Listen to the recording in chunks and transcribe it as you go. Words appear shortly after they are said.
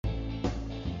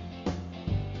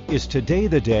Is today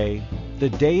the day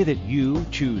that you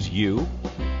choose you?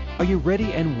 Are you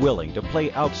ready and willing to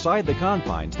play outside the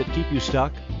confines that keep you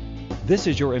stuck? This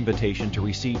is your invitation to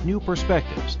receive new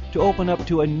perspectives, to open up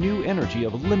to a new energy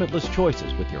of limitless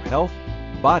choices with your health,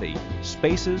 body,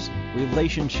 spaces,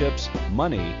 relationships,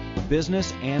 money,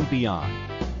 business, and beyond.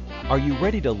 Are you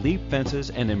ready to leap fences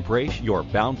and embrace your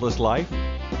boundless life?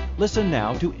 Listen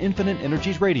now to Infinite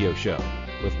Energies Radio Show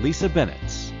with Lisa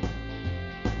Bennett.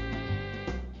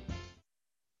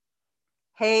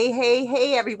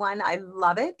 Hey, everyone. I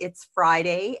love it. It's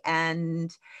Friday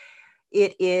and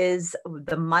it is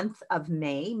the month of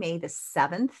May the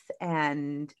 7th.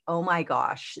 And oh my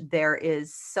gosh, there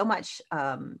is so much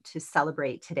to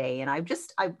celebrate today. And I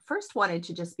first wanted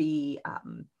to just be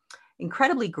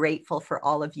incredibly grateful for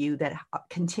all of you that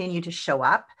continue to show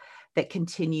up, that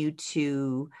continue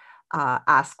to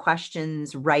ask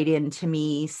questions, write in to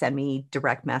me, send me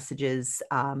direct messages.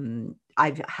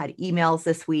 I've had emails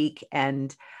this week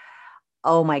and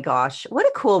oh my gosh, what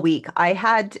a cool week. I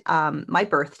had my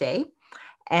birthday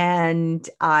and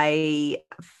I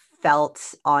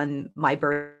felt on my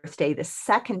birthday the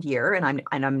second year, and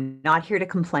I'm not here to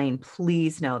complain,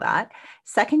 please know that,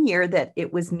 second year that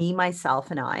it was me,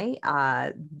 myself, and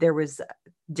I. There was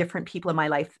different people in my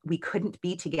life. We couldn't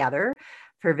be together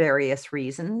for various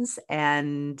reasons.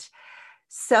 And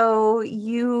so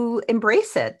you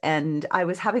embrace it. And I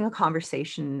was having a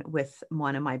conversation with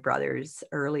one of my brothers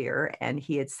earlier, and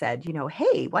he had said,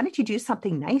 hey, why don't you do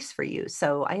something nice for you?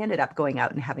 So I ended up going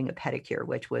out and having a pedicure,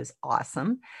 which was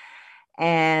awesome.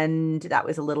 And that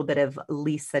was a little bit of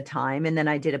Lisa time. And then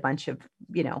I did a bunch of,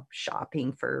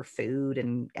 shopping for food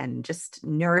and just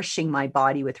nourishing my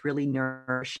body with really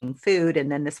nourishing food.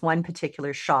 And then this one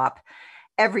particular shop,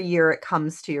 every year it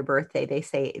comes to your birthday,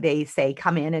 they say,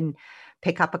 come in and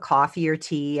pick up a coffee or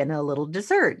tea and a little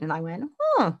dessert. And I went,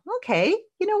 okay,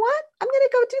 you know what? I'm going to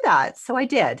go do that. So I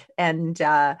did. And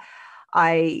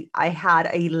I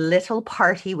had a little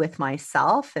party with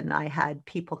myself and I had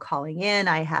people calling in.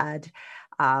 I had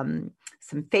some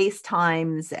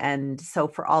FaceTimes. And so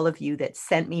for all of you that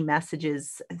sent me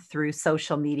messages through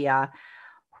social media,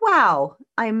 wow,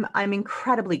 I'm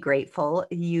incredibly grateful.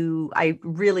 I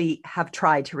really have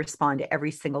tried to respond to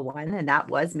every single one, and that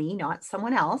was me, not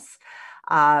someone else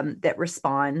that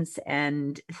responds.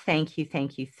 And thank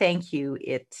you.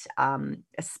 It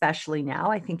especially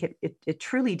now, I think it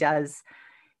truly does.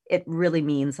 It really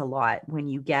means a lot when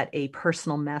you get a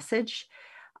personal message.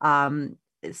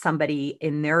 Somebody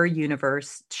in their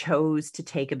universe chose to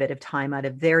take a bit of time out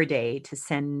of their day to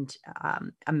send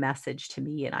a message to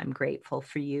me, and I'm grateful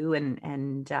for you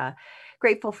and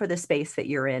grateful for the space that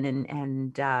you're in,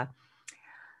 and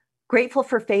grateful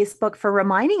for Facebook for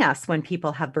reminding us when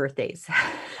people have birthdays.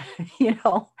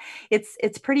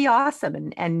 It's pretty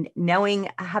awesome, and knowing,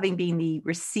 having been the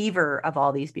receiver of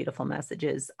all these beautiful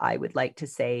messages, I would like to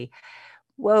say,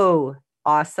 whoa,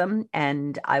 awesome.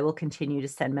 And I will continue to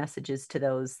send messages to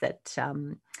those that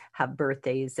have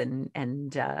birthdays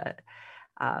and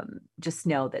just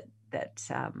know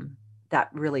that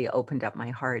really opened up my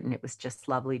heart, and it was just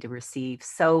lovely to receive.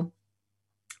 So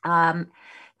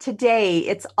today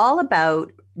it's all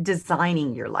about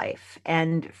designing your life.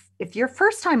 And if you're a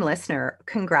first-time listener,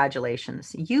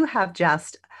 congratulations. You have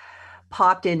just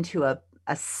popped into a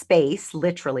space,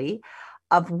 literally,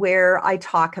 of where I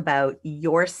talk about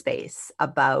your space,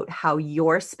 about how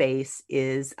your space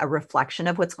is a reflection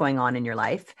of what's going on in your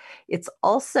life. It's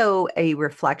also a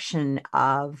reflection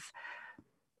of,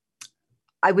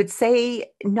 I would say,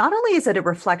 not only is it a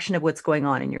reflection of what's going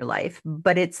on in your life,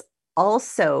 but it's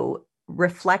also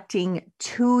reflecting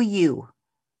to you.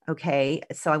 Okay.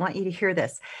 So I want you to hear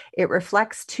this. It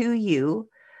reflects to you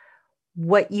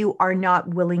what you are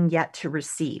not willing yet to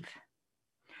receive.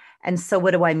 And so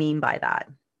what do I mean by that?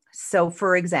 So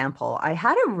for example, I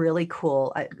had a really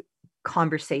cool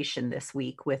conversation this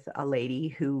week with a lady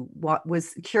who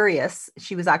was curious.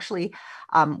 She was actually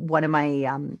one of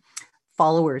my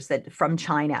followers from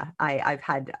China.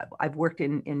 I've worked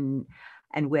in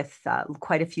and with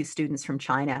quite a few students from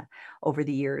China over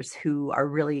the years who are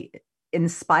really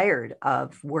inspired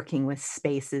of working with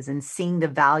spaces and seeing the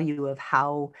value of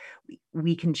how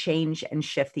we can change and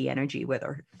shift the energy with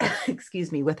our,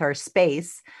 with our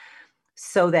space,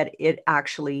 so that it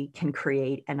actually can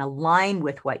create and align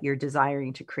with what you're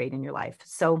desiring to create in your life.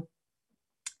 So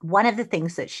one of the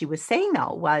things that she was saying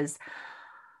though was,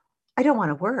 I don't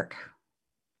want to work.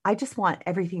 I just want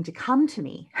everything to come to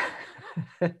me.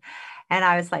 And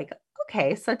I was like,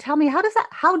 okay, so tell me, how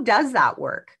does that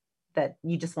work? That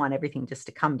you just want everything just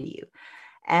to come to you?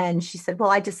 And she said, well,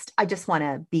 I just want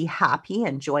to be happy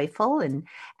and joyful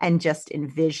and just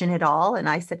envision it all. And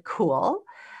I said, cool.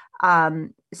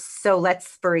 So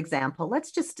for example,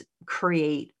 let's just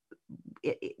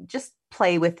just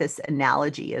play with this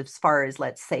analogy as far as,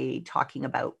 let's talk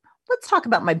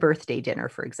about my birthday dinner,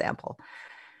 for example.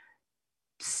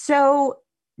 So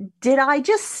did I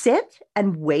just sit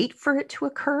and wait for it to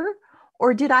occur?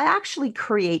 Or did I actually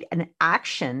create an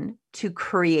action to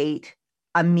create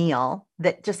a meal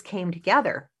that just came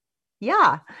together?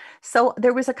 Yeah. So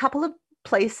there was a couple of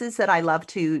places that I love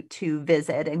to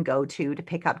visit and go to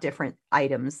pick up different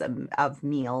items of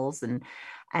meals and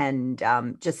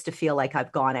just to feel like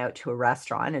I've gone out to a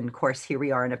restaurant. And of course, here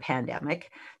we are in a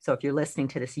pandemic. So if you're listening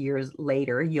to this years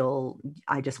later,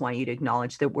 I just want you to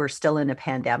acknowledge that we're still in a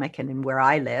pandemic, and in where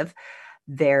I live,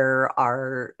 there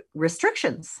are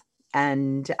restrictions.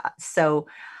 And so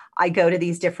I go to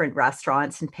these different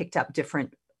restaurants and picked up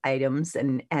different items.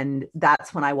 And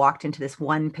that's when I walked into this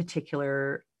one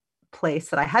particular place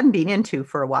that I hadn't been into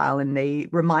for a while. And they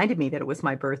reminded me that it was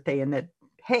my birthday and that,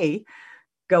 hey,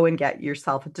 go and get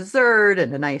yourself a dessert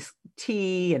and a nice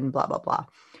tea and blah, blah, blah.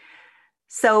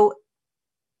 So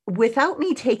without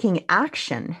me taking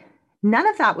action, none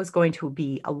of that was going to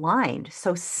be aligned.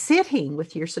 So sitting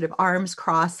with your sort of arms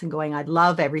crossed and going, I'd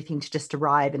love everything to just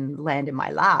arrive and land in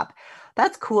my lap.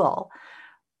 That's cool.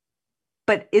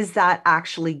 But is that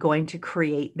actually going to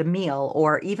create the meal?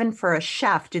 Or even for a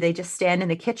chef, do they just stand in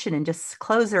the kitchen and just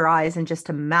close their eyes and just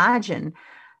imagine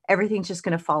everything's just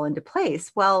going to fall into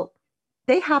place? Well,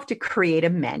 they have to create a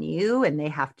menu, and they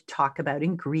have to talk about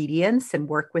ingredients and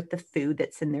work with the food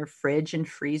that's in their fridge and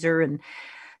freezer. And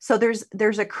so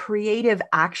there's a creative,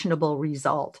 actionable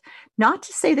result. Not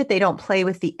to say that they don't play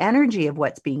with the energy of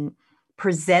what's being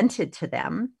presented to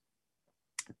them,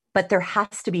 but there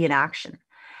has to be an action.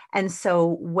 And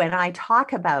so when I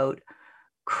talk about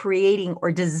creating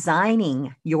or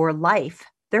designing your life,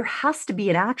 there has to be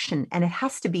an action, and it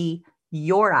has to be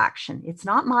your action. It's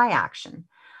not my action.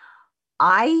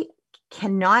 I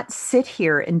cannot sit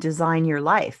here and design your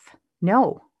life.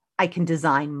 No, I can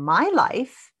design my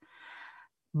life,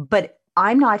 but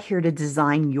I'm not here to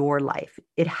design your life.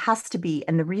 It has to be,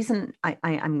 and the reason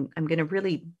I'm going to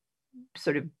really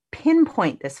sort of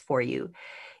pinpoint this for you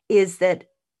is that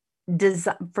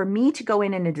for me to go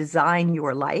in and design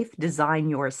your life,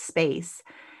 design your space,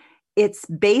 it's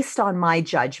based on my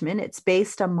judgment. It's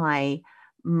based on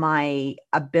my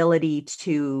ability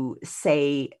to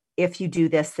say, if you do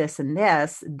this, this, and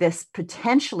this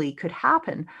potentially could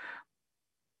happen,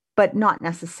 but not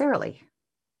necessarily.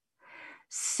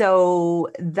 So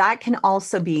that can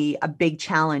also be a big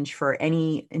challenge for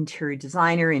any interior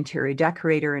designer, interior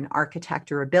decorator, an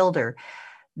architect, or a builder.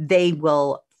 They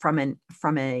will, from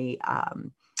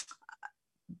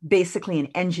basically an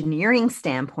engineering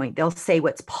standpoint, they'll say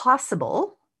what's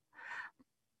possible.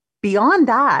 Beyond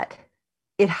that,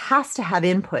 it has to have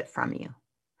input from you.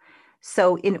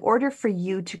 So in order for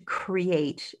you to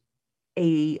create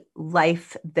a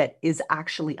life that is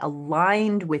actually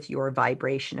aligned with your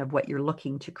vibration of what you're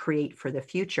looking to create for the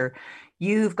future,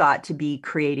 you've got to be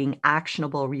creating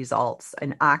actionable results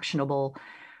and actionable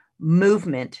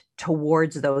movement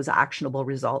towards those actionable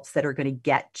results that are going to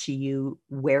get to you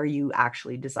where you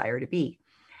actually desire to be.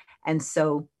 And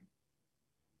so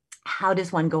how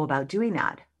does one go about doing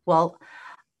that? Well,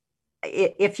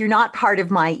 if you're not part of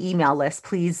my email list,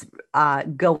 please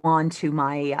go on to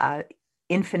my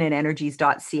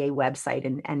infiniteenergies.ca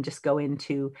website and just go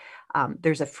into,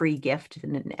 there's a free gift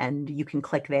and you can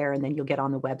click there, and then you'll get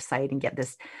on the website and get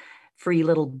this free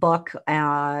little book.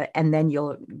 And then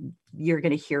you're going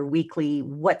to hear weekly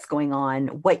what's going on,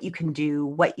 what you can do,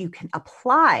 what you can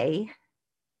apply,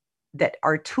 that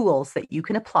are tools that you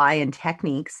can apply and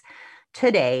techniques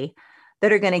today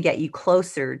that are going to get you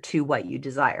closer to what you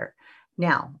desire.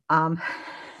 Now,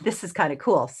 this is kind of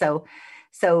cool. So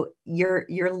you're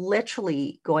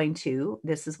literally going to,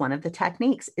 this is one of the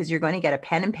techniques, is you're going to get a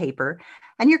pen and paper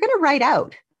and you're going to write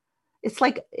out. It's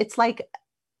like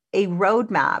a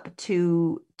roadmap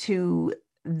to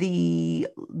the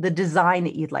design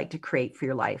that you'd like to create for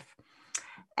your life.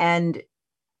 And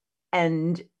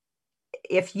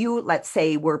if you, let's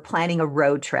say we're planning a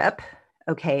road trip,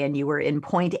 okay, and you were in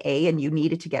point A and you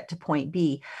needed to get to point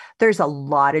B, there's a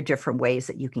lot of different ways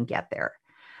that you can get there.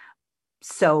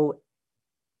 So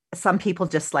some people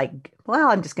just like, well,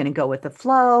 I'm just going to go with the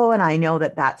flow, and I know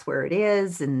that that's where it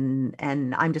is, and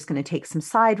I'm just going to take some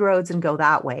side roads and go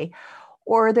that way.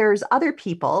 Or there's other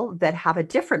people that have a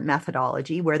different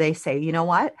methodology where they say, you know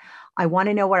what? I want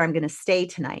to know where I'm going to stay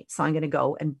tonight. So I'm going to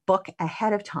go and book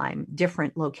ahead of time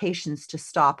different locations to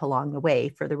stop along the way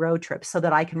for the road trip so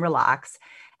that I can relax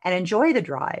and enjoy the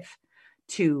drive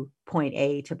to point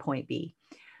A to point B.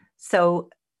 So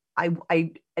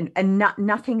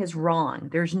nothing is wrong.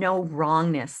 There's no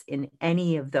wrongness in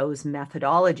any of those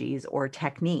methodologies or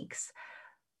techniques.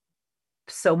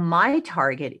 So my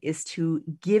target is to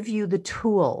give you the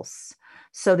tools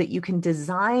so that you can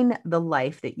design the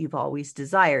life that you've always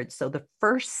desired. So the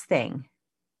first thing,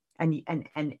 and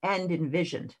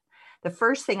envisioned, the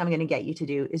first thing I'm going to get you to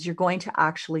do is you're going to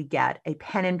actually get a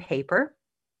pen and paper,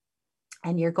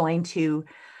 and you're going to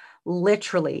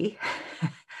literally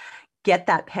get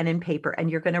that pen and paper,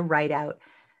 and you're going to write out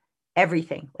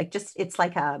everything. Like, just, it's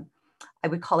like I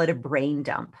would call it a brain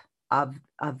dump of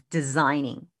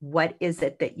designing. What is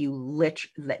it that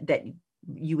that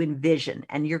you envision?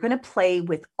 And you're going to play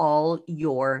with all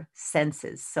your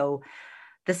senses. So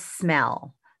the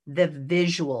smell, the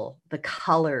visual, the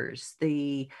colors,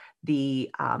 and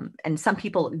some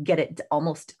people get it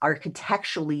almost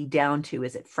architecturally down to,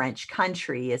 is it French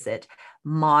country? Is it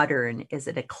modern? Is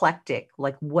it eclectic?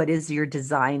 Like, what is your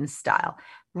design style?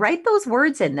 Write those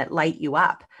words in that light you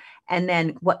up. And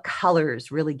then what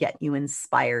colors really get you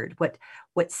inspired?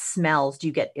 What smells do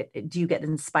you get? Do you get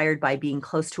inspired by being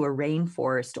close to a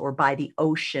rainforest or by the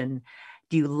ocean?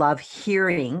 Do you love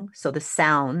hearing, so the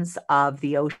sounds of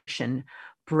the ocean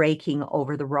breaking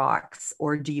over the rocks?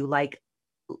 Or do you like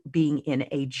being in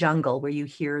a jungle where you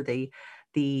hear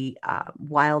the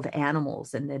wild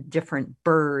animals and the different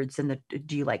birds? And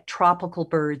do you like tropical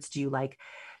birds? Do you like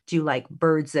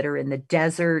birds that are in the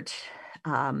desert,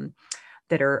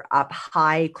 that are up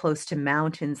high, close to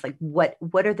mountains? Like, what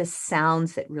are the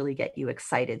sounds that really get you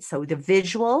excited? So the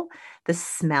visual, the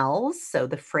smells, so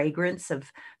the fragrance of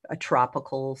a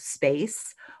tropical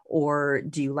space. Or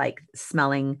do you like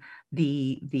smelling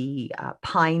the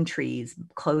pine trees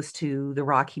close to the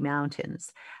Rocky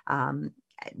Mountains?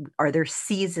 Are there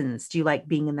seasons? Do you like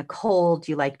being in the cold?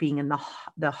 Do you like being in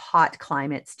the hot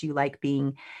climates? Do you like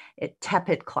being at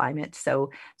tepid climates?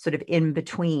 So sort of in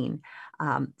between.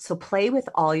 So play with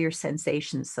all your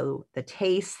sensations. So the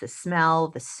taste, the smell,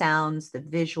 the sounds, the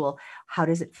visual. How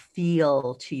does it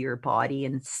feel to your body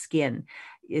and skin?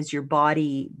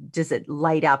 Does it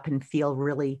light up and feel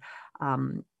really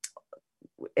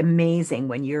amazing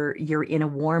when you're in a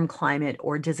warm climate?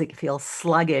 Or does it feel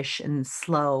sluggish and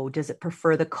slow? Does it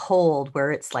prefer the cold,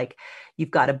 where it's like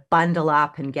you've got to bundle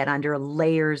up and get under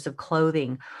layers of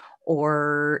clothing?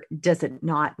 Or does it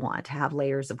not want to have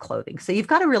layers of clothing? So you've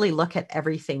got to really look at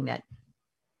everything that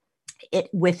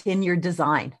within your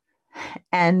design.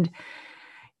 And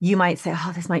you might say,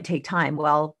 oh, this might take time.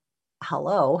 Well,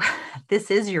 hello, this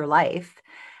is your life.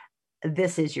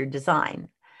 This is your design.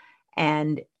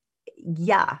 And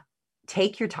yeah,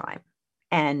 take your time.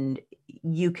 And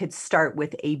you could start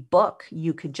with a book.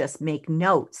 You could just make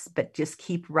notes, but just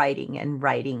keep writing and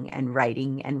writing and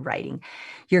writing and writing.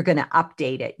 You're going to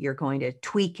update it. You're going to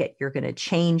tweak it. You're going to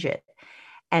change it.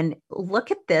 And look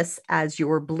at this as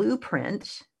your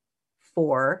blueprint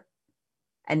for,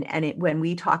 when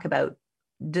we talk about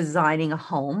designing a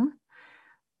home,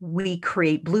 we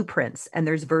create blueprints, and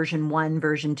there's version 1,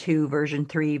 version 2, version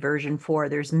 3, version 4.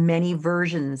 There's many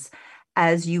versions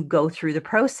as you go through the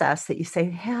process that you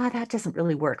say, yeah, that doesn't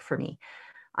really work for me.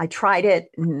 I tried it,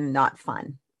 not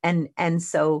fun. And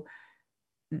so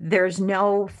there's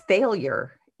no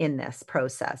failure in this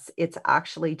process. It's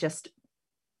actually just,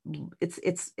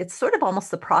 it's sort of almost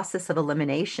the process of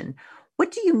elimination. What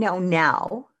do you know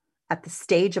now at the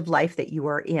stage of life that you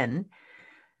are in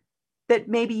that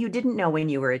maybe you didn't know when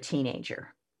you were a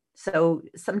teenager? So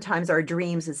sometimes our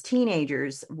dreams as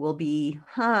teenagers will be,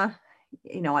 I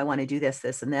want to do this,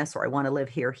 this, and this, or I want to live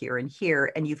here, here, and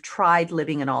here. And you've tried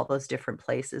living in all those different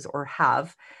places, or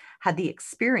have had the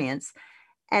experience.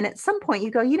 And at some point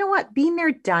you go, you know what, been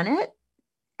there, done it,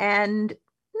 and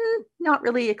not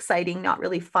really exciting, not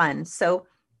really fun. So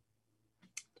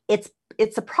it's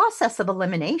a process of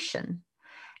elimination.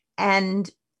 And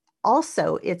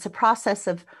also it's a process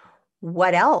of,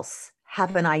 what else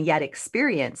haven't I yet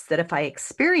experienced that if I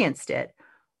experienced it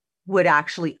would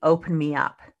actually open me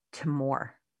up to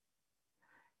more?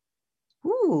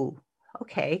 Ooh,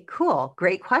 okay, cool.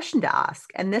 Great question to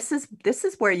ask. And this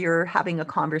is where you're having a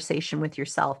conversation with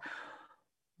yourself.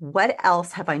 What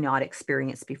else have I not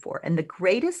experienced before? And the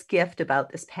greatest gift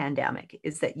about this pandemic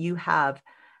is that you have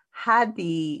had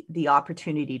the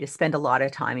opportunity to spend a lot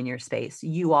of time in your space.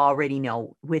 You already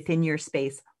know within your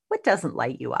space what doesn't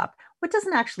light you up, what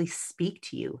doesn't actually speak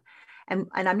to you. and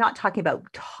I'm not talking about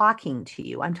talking to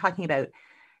you. I'm talking about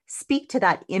speak to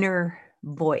that inner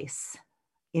voice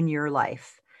in your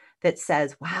life that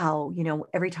says, wow,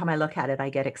 every time I look at it, I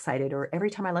get excited. Or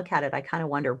every time I look at it, I kind of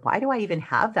wonder, why do I even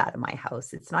have that in my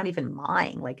house? It's not even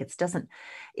mine. Like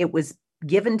it was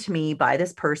given to me by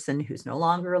this person who's no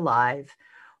longer alive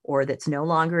or that's no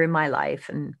longer in my life.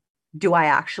 And do I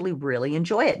actually really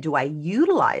enjoy it? Do I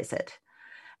utilize it?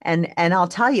 And I'll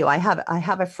tell you, I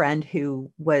have a friend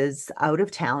who was out of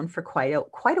town for quite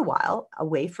a while,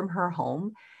 away from her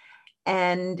home.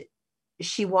 And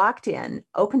she walked in,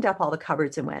 opened up all the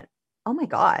cupboards and went, oh my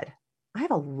God, I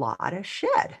have a lot of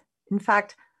shit. In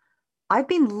fact, I've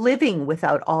been living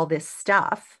without all this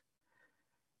stuff.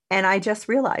 And I just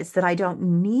realized that I don't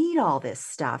need all this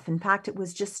stuff. In fact,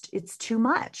 it's too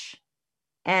much.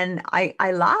 And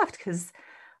I laughed because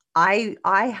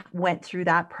I went through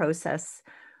that process,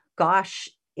 gosh,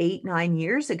 8-9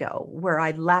 years ago, where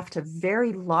I left a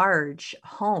very large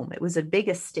home. It was a big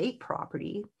estate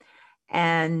property.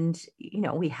 And,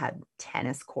 we had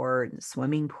tennis court and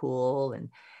swimming pool and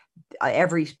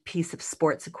every piece of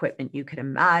sports equipment you could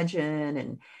imagine.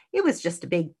 And it was just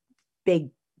a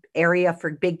big area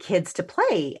for big kids to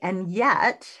play. And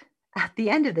yet, at the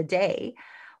end of the day,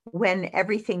 when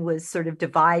everything was sort of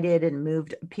divided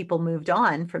and people moved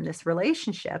on from this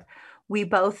relationship, we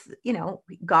both,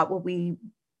 got what we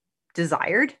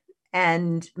desired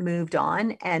and moved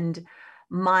on. And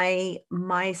my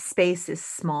space is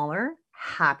smaller,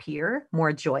 happier,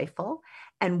 more joyful.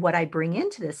 And what I bring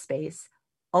into this space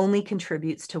only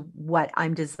contributes to what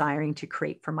I'm desiring to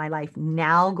create for my life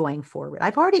now going forward.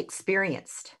 I've already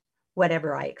experienced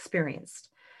whatever I experienced.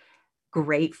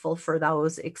 Grateful for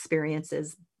those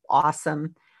experiences.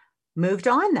 Awesome. Moved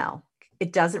on though.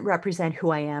 It doesn't represent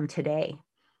who I am today.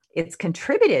 It's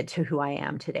contributed to who I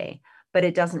am today, but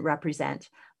it doesn't represent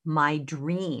my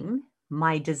dream,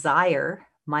 my desire,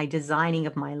 my designing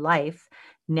of my life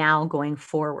now going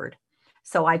forward.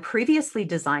 So I previously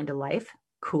designed a life.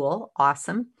 Cool.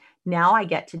 Awesome. Now I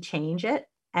get to change it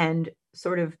and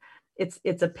sort of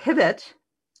it's a pivot.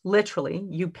 Literally,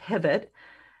 you pivot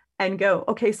and go,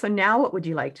 okay, so now what would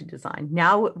you like to design?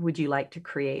 Now what would you like to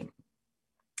create?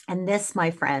 And this, my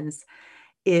friends,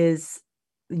 is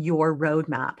your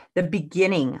roadmap, the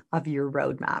beginning of your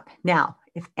roadmap. Now,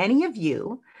 if any of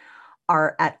you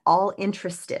are at all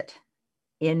interested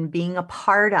in being a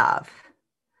part of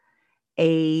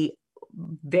a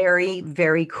very,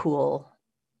 very cool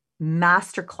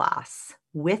masterclass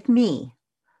with me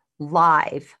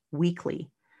live weekly,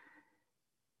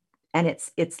 and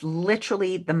it's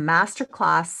literally the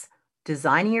masterclass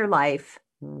designing your life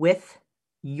with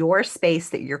your space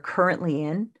that you're currently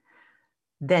in,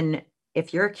 then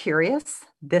if you're curious,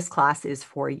 this class is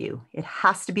for you. It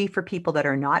has to be for people that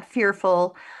are not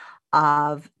fearful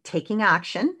of taking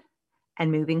action and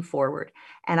moving forward.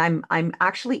 And I'm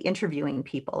actually interviewing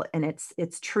people, and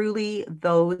it's truly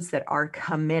those that are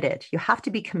committed. You have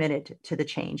to be committed to the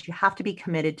change. You have to be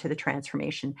committed to the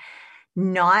transformation,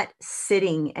 not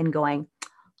sitting and going,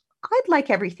 I'd like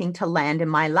everything to land in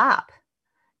my lap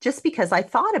just because I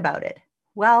thought about it.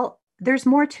 Well, there's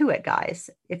more to it, guys.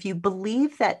 If you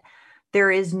believe that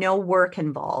there is no work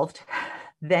involved,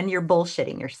 then you're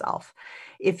bullshitting yourself.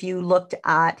 If you looked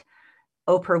at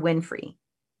Oprah Winfrey,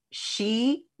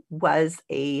 she was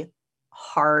a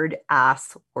hard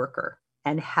ass worker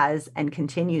and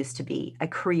continues to be a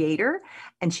creator.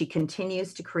 And she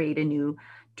continues to create a new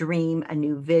dream, a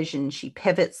new vision. She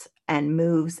pivots and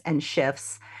moves and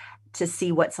shifts to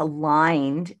see what's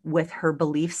aligned with her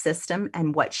belief system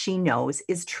and what she knows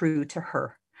is true to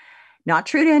her. Not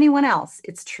true to anyone else.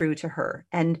 It's true to her.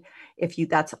 And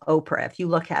that's Oprah. If you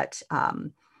look at,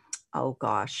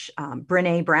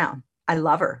 Brene Brown, I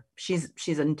love her. She's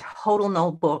a total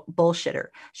no bullshitter.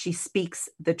 She speaks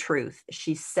the truth.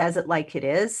 She says it like it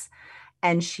is.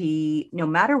 And she, no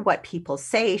matter what people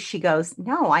say, she goes,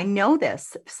 no, I know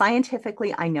this.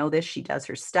 Scientifically, I know this. She does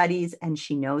her studies and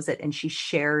she knows it, and she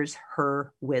shares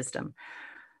her wisdom.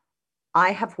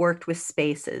 I have worked with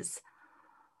spaces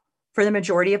for the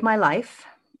majority of my life,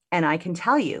 and I can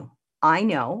tell you, I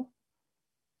know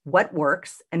what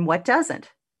works and what doesn't.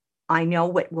 I know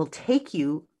what will take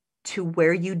you to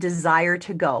where you desire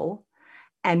to go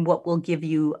and what will give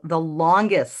you the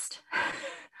longest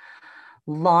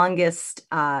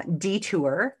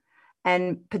detour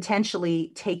and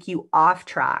potentially take you off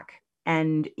track,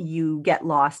 and you get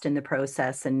lost in the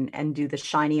process and do the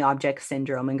shiny object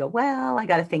syndrome and go, well, I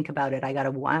got to think about it. I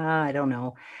don't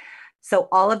know. So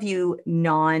all of you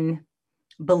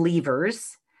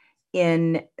non-believers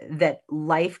in that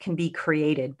life can be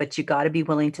created, but you got to be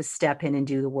willing to step in and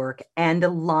do the work and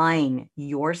align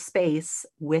your space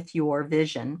with your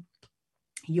vision,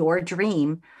 your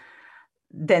dream,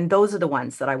 then those are the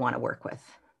ones that I want to work with.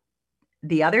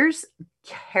 The others,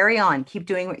 carry on, keep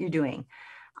doing what you're doing.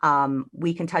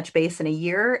 We can touch base in a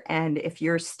year. And if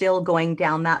you're still going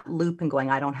down that loop and going,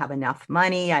 I don't have enough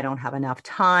money, I don't have enough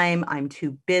time, I'm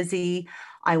too busy,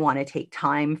 I want to take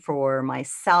time for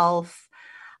myself,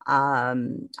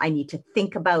 I need to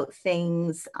think about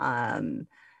things,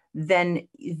 then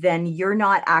you're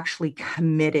not actually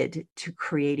committed to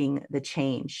creating the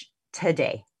change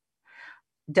today.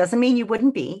 Doesn't mean you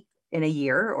wouldn't be in a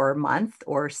year or a month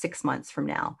or 6 months from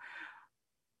now.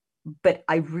 But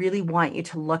I really want you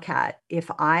to look at, if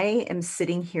I am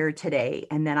sitting here today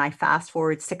and then I fast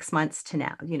forward 6 months to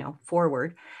now,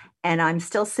 forward, and I'm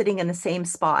still sitting in the same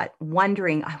spot,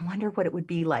 wondering, I wonder what it would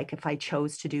be like if I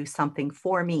chose to do something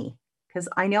for me. Because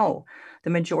I know the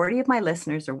majority of my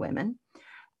listeners are women.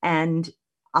 And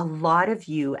a lot of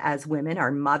you as women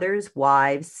are mothers,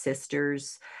 wives,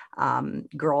 sisters,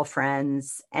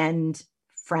 girlfriends, and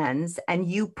friends, and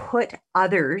you put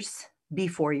others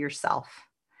before yourself.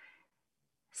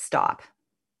 Stop.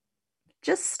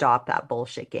 Just stop that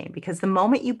bullshit game, because the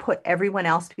moment you put everyone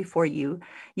else before you,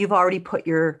 you've already put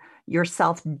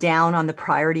yourself down on the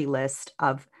priority list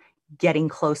of getting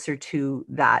closer to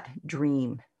that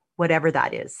dream, whatever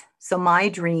that is. So my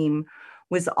dream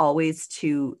was always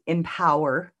to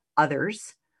empower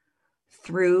others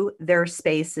through their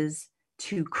spaces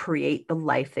to create the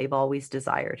life they've always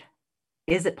desired.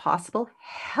 Is it possible?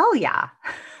 Hell yeah.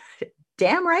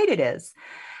 Damn right it is.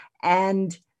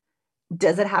 And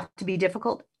does it have to be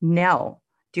difficult? No.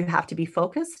 Do you have to be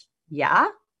focused? Yeah.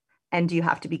 And do you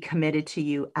have to be committed to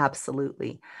you?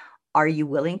 Absolutely. Are you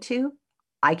willing to?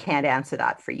 I can't answer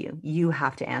that for you. You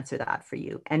have to answer that for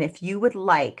you. And if you would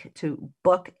like to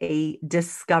book a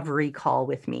discovery call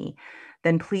with me,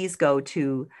 then please go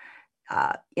to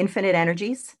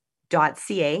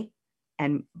infiniteenergies.ca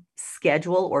and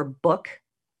schedule or book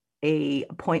an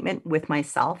appointment with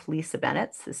myself, Lisa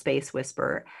Bennett, the Space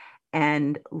Whisperer.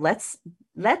 And let's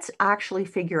actually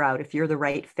figure out if you're the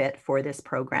right fit for this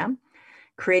program,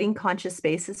 Creating Conscious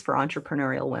Spaces for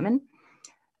Entrepreneurial Women.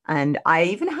 And I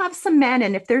even have some men,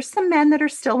 and if there's some men that are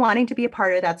still wanting to be a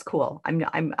part of it, that's cool.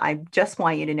 I just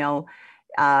want you to know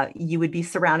you would be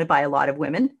surrounded by a lot of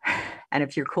women, and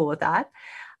if you're cool with that.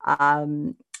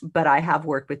 But I have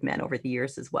worked with men over the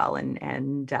years as well,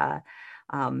 and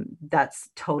that's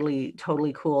totally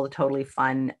cool, totally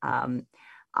fun.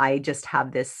 I just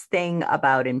have this thing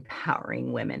about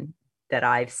empowering women that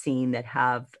I've seen that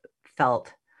have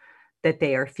felt that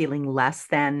they are feeling less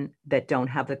than, that don't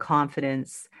have the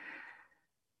confidence,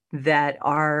 that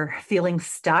are feeling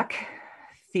stuck,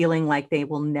 feeling like they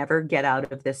will never get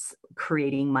out of this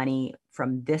creating money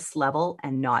from this level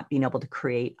and not being able to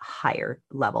create higher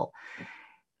level.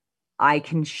 I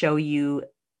can show you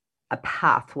a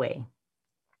pathway.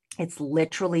 It's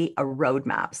literally a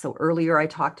roadmap. So earlier I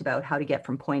talked about how to get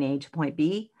from point A to point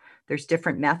B. There's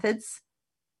different methods,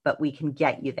 but we can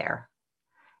get you there.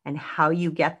 And how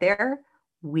you get there,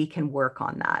 we can work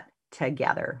on that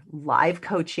together. Live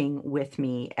coaching with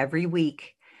me every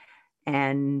week.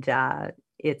 And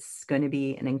it's going to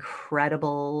be an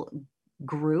incredible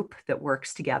group that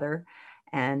works together.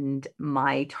 And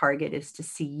my target is to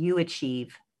see you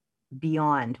achieve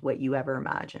beyond what you ever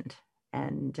imagined.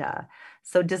 And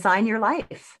so design your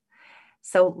life.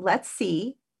 So let's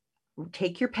see,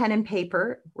 take your pen and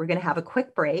paper. We're going to have a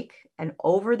quick break. And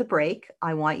over the break,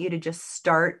 I want you to just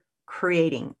start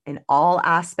creating in all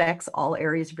aspects, all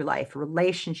areas of your life,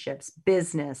 relationships,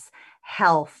 business,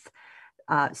 health,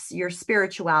 your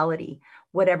spirituality,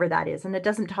 whatever that is. And it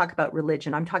doesn't talk about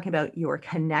religion. I'm talking about your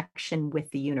connection with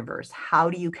the universe. How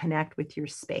do you connect with your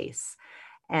space?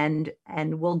 And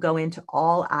we'll go into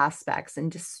all aspects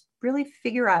and just really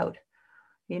figure out,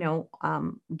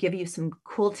 give you some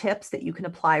cool tips that you can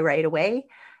apply right away.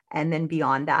 And then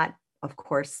beyond that, of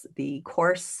course, the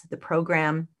course, the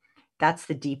program, that's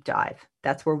the deep dive.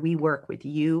 That's where we work with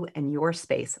you and your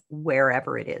space,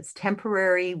 wherever it is.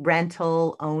 Temporary,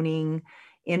 rental, owning,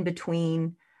 in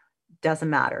between,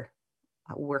 doesn't matter.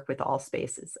 I'll work with all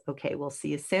spaces. Okay, we'll see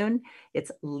you soon.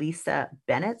 It's Lisa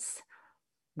Bennett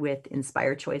with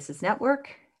Inspired Choices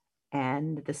Network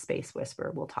and the Space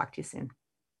Whisperer. We'll talk to you soon.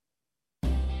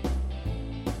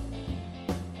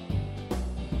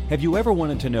 Have you ever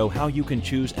wanted to know how you can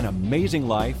choose an amazing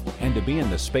life and to be in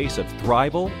the space of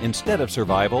thrival instead of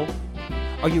survival?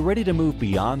 Are you ready to move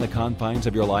beyond the confines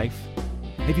of your life?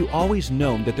 Have you always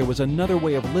known that there was another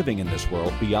way of living in this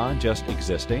world beyond just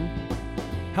existing?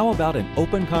 How about an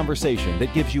open conversation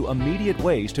that gives you immediate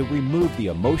ways to remove the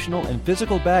emotional and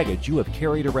physical baggage you have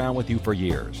carried around with you for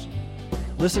years?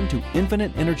 Listen to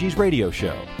Infinite Energy's radio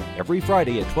show every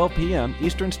Friday at 12 p.m.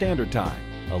 Eastern Standard Time,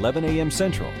 11 a.m.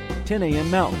 Central, 10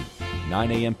 a.m. Mountain,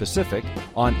 9 a.m. Pacific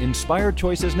on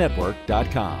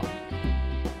InspiredChoicesNetwork.com.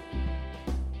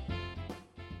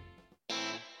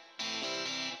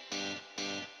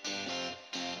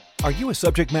 Are you a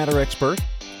subject matter expert?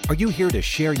 Are you here to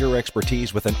share your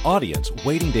expertise with an audience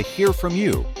waiting to hear from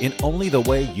you in only the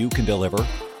way you can deliver?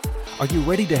 Are you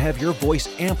ready to have your voice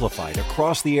amplified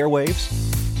across the airwaves?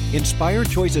 Inspired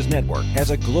Choices Network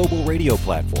has a global radio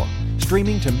platform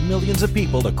streaming to millions of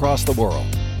people across the world.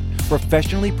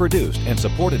 Professionally produced and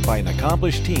supported by an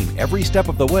accomplished team every step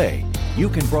of the way, you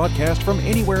can broadcast from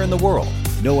anywhere in the world,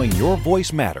 knowing your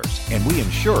voice matters, and we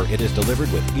ensure it is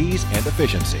delivered with ease and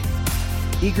efficiency.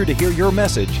 Eager to hear your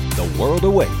message, the world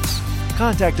awaits.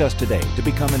 Contact us today to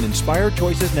become an Inspired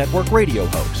Choices Network radio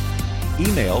host.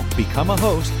 Email become a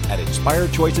host at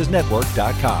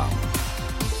inspiredchoicesnetwork.com.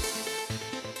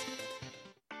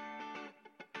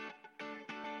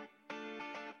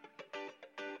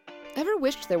 Ever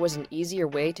wished there was an easier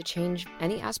way to change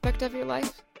any aspect of your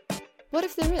life? What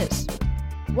if there is?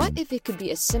 What if it could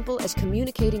be as simple as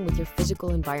communicating with your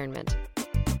physical environment?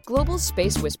 Global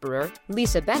space whisperer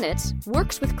Lisa Bennett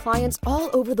works with clients all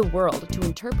over the world to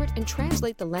interpret and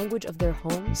translate the language of their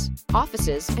homes,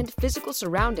 offices, and physical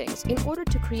surroundings in order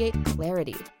to create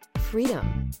clarity,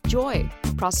 freedom, joy,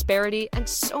 prosperity, and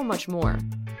so much more.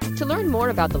 To learn more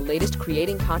about the latest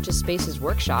Creating Conscious Spaces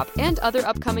workshop and other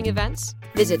upcoming events,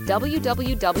 visit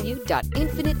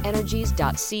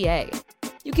www.infiniteenergies.ca.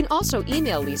 You can also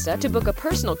email Lisa to book a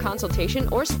personal consultation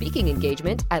or speaking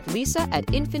engagement at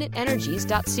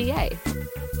lisa@infiniteenergies.ca.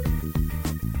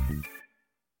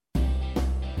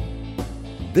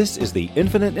 This is the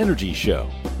Infinite Energy Show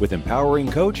with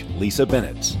empowering coach Lisa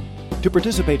Bennett. To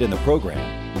participate in the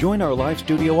program, join our live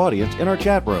studio audience in our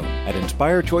chat room at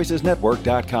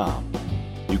inspiredchoicesnetwork.com.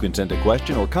 You can send a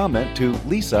question or comment to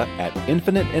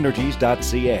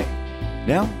lisa@infiniteenergies.ca.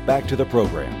 Now, back to the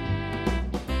program.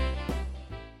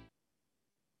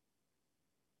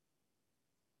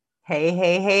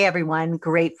 Hey, everyone.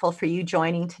 Grateful for you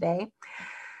joining today.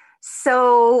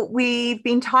 So we've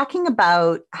been talking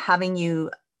about having you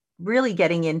really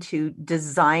getting into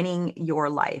designing your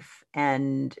life.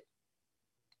 And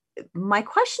my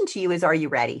question to you is, are you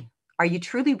ready? Are you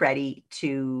truly ready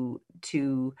to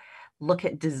look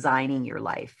at designing your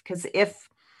life? Because if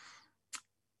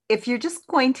you're just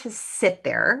going to sit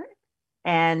there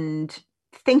and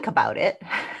think about it,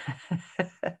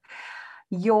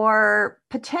 you're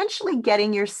potentially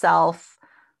getting yourself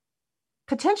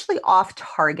potentially off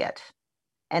target.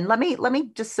 And let me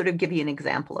just sort of give you an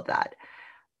example of that.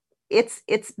 It's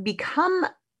become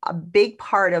a big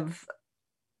part of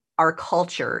our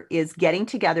culture is getting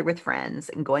together with friends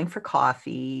and going for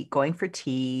coffee, going for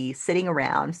tea, sitting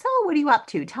around. So what are you up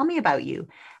to? Tell me about you.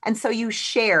 And so you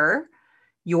share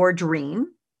your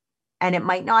dream, and it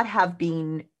might not have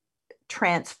been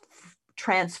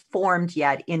transformed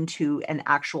yet into an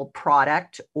actual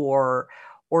product or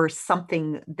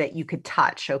something that you could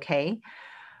touch, okay?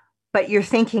 But you're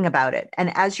thinking about it.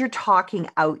 And as you're talking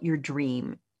out your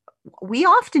dream, we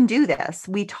often do this.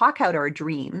 We talk out our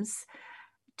dreams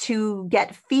to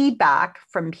get feedback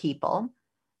from people.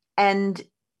 And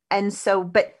so,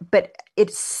 but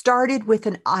it started with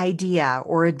an idea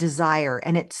or a desire,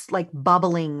 and it's like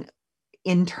bubbling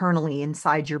internally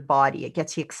inside your body. It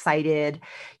gets you excited.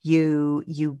 You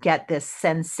get this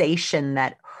sensation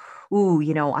that, ooh,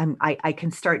 I can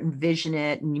start envision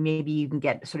it, and maybe you can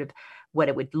get sort of what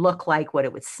it would look like, what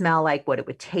it would smell like, what it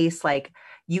would taste like.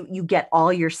 You get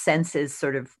all your senses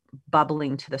sort of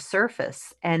bubbling to the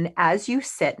surface. And as you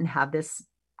sit and have this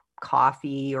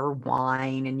coffee or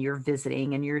wine, and you're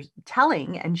visiting and you're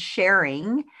telling and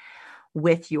sharing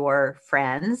with your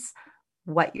friends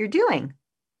what you're doing,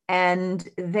 and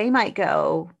they might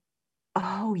go,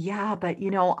 oh yeah, but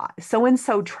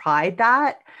so-and-so tried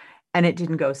that and it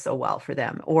didn't go so well for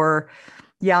them. Or,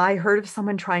 yeah, I heard of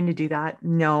someone trying to do that.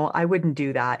 No, I wouldn't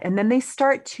do that. And then they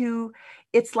start to,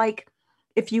 it's like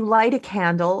if you light a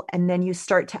candle and then you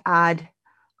start to add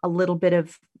a little bit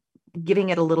of, giving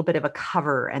it a little bit of a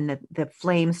cover, and the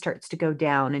flame starts to go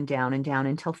down and down and down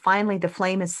until finally the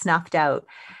flame is snuffed out.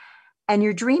 And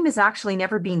your dream is actually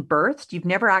never being birthed. You've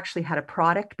never actually had a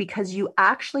product because you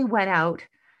actually went out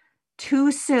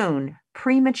too soon,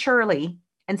 prematurely,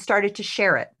 and started to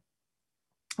share it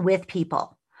with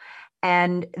people,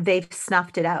 and they've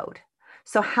snuffed it out.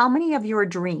 So how many of your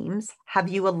dreams have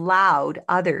you allowed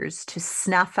others to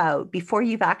snuff out before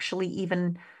you've actually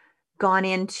even gone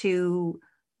into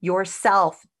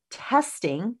yourself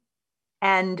testing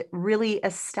and really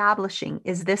establishing,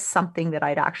 is this something that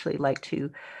I'd actually like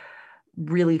to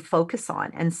really focus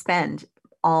on and spend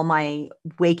all my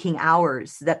waking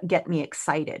hours that get me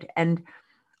excited? And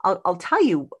I'll tell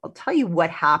you what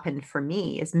happened for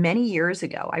me is many years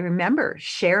ago, I remember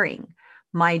sharing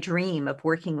my dream of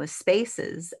working with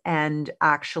spaces, and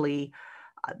actually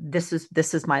this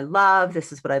is my love.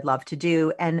 This is what I'd love to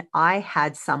do. And I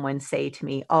had someone say to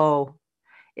me, "Oh,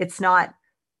 it's not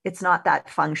that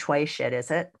feng shui shit, is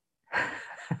it?"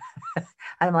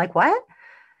 I'm like, "What?"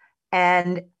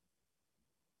 And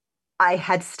I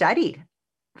had studied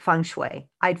feng shui.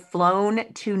 I'd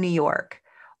flown to New York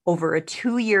over a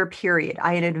 2-year period.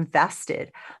 I had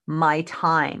invested my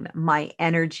time, my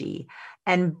energy.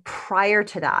 And prior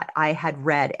to that, I had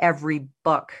read every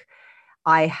book.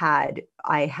 I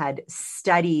had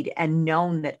studied and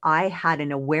known that I had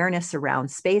an awareness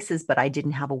around spaces, but I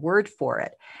didn't have a word for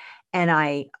it. And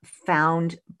I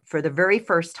found for the very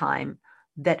first time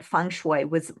that feng shui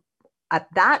was, at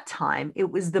that time, it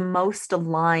was the most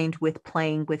aligned with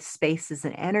playing with spaces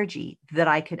and energy that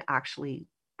I could actually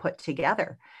put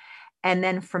together. And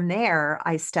then from there,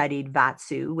 I studied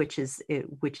Vatsu, which is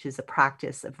a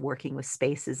practice of working with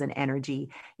spaces and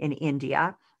energy in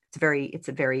India. It's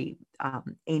a very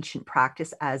ancient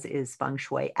practice, as is feng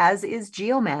shui, as is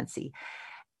geomancy.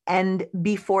 And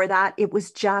before that, it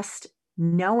was just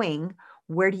knowing,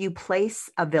 where do you place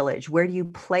a village? Where do you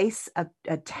place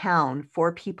a town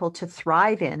for people to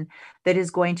thrive in that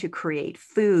is going to create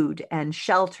food and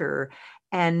shelter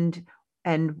and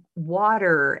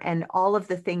water and all of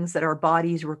the things that our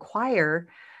bodies require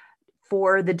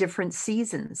for the different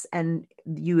seasons? And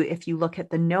if you look at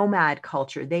the nomad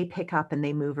culture, they pick up and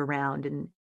they move around.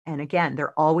 And again,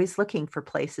 they're always looking for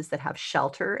places that have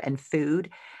shelter and food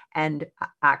and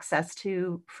access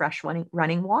to fresh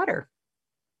running water.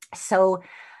 So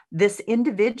this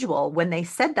individual, when they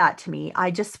said that to me,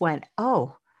 I just went,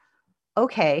 "Oh,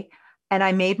 okay." And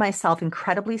I made myself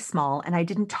incredibly small, and I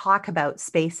didn't talk about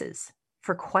spaces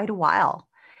for quite a while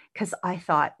because I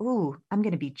thought, "Ooh, I'm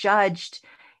going to be judged.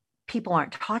 People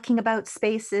aren't talking about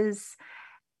spaces."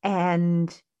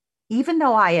 And even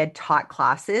though I had taught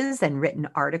classes and written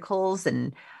articles,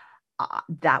 and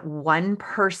that one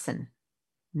person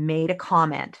made a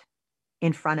comment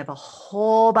in front of a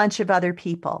whole bunch of other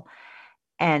people,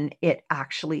 and it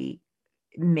actually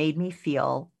made me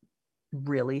feel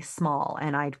really small.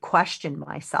 And I questioned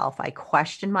myself. I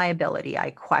questioned my ability.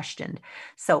 I questioned.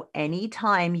 So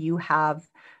anytime you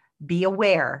be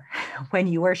aware when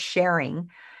you are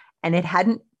sharing, and it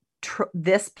hadn't,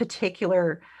 this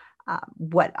particular,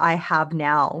 what I have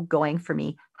now going for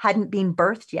me hadn't been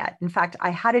birthed yet. In fact,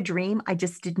 I had a dream. I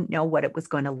just didn't know what it was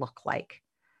going to look like.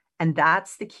 And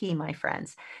that's the key, my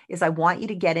friends, is I want you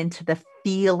to get into the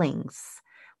feelings.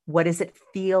 What does it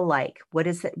feel like? What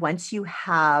is it once you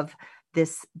have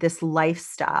this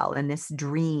lifestyle and this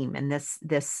dream and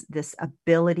this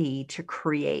ability to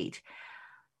create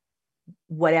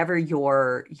whatever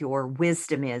your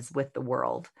wisdom is with the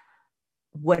world?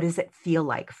 What does it feel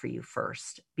like for you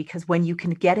first? Because when you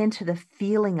can get into the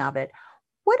feeling of it,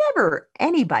 whatever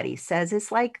anybody says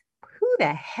is like, who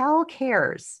the hell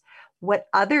cares? What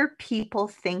other people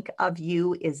think of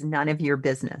you is none of your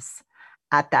business.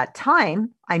 At that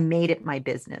time, I made it my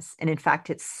business. And in fact,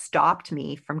 it stopped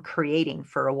me from creating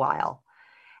for a while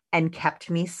and kept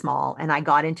me small. And I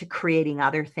got into creating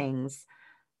other things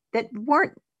that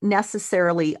weren't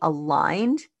necessarily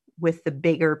aligned with the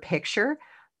bigger picture.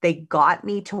 They got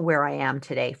me to where I am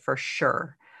today for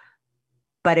sure.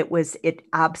 But it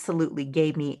absolutely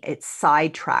it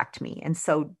sidetracked me. And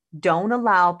so don't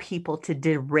allow people to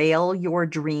derail your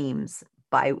dreams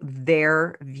by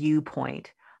their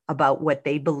viewpoint about what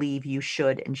they believe you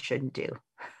should and shouldn't do.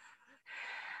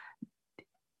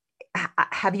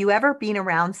 Have you ever been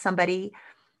around somebody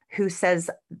who says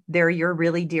they're your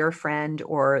really dear friend,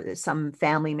 or some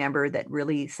family member that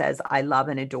really says, "I love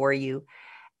and adore you,"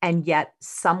 and yet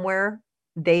somewhere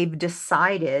they've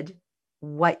decided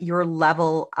what your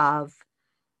level of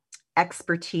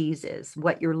expertise is,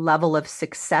 what your level of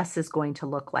success is going to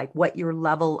look like, what your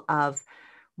level of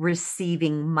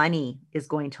receiving money is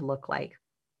going to look like?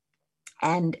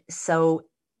 And so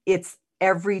it's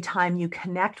every time you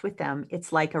connect with them,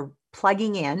 it's like a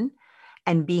plugging in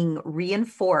and being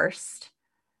reinforced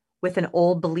with an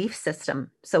old belief system.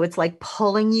 So it's like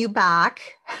pulling you back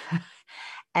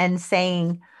and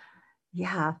saying,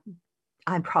 yeah,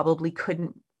 I probably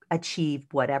couldn't achieve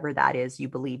whatever that is you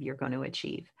believe you're going to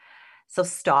achieve. So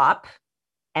stop.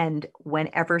 And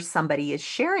whenever somebody is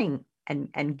sharing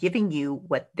and giving you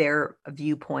what their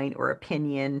viewpoint or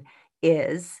opinion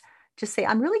is just say,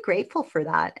 I'm really grateful for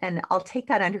that, and I'll take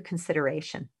that under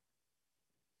consideration.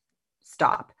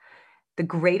 Stop. The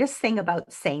greatest thing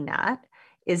about saying that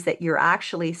is that you're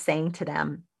actually saying to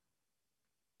them,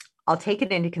 I'll take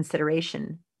it into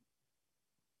consideration,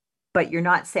 but you're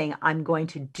not saying, I'm going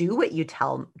to do what you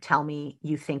tell me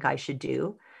you think I should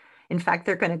do. In fact,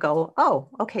 they're going to go, oh,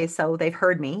 okay, so they've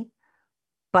heard me,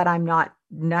 but I'm not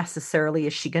necessarily,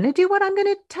 is she going to do what I'm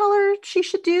going to tell her she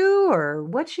should do, or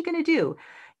what's she going to do?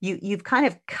 You've kind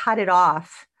of cut it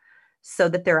off so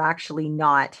that they're actually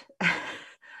not,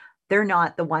 they're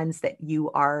not the ones that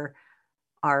you are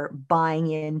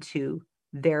buying into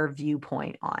their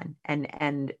viewpoint on,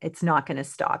 and it's not going to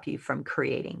stop you from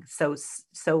creating. So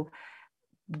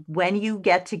when you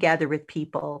get together with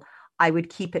people, I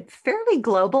would keep it fairly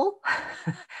global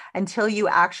until you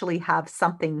actually have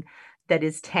something that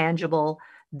is tangible,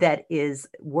 that is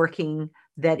working,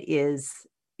 that is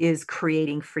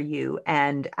creating for you.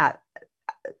 And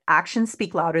actions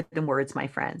speak louder than words, my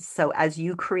friends. So as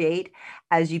you create,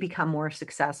 as you become more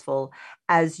successful,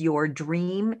 as your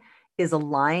dream is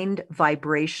aligned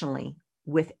vibrationally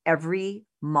with every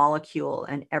molecule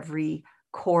and every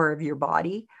core of your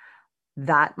body,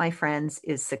 that, my friends,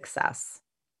 is success.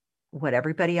 What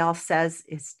everybody else says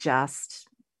is just,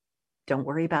 don't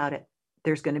worry about it.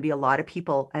 There's going to be a lot of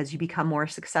people, as you become more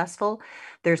successful,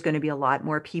 there's going to be a lot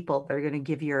more people that are going to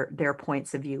give their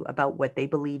points of view about what they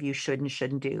believe you should and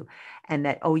shouldn't do. And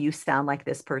that, oh, you sound like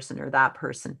this person or that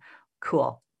person.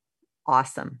 Cool.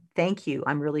 Awesome. Thank you.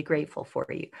 I'm really grateful for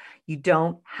you. You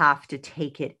don't have to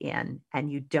take it in,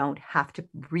 and you don't have to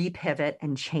repivot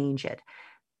and change it.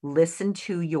 Listen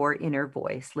to your inner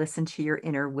voice, listen to your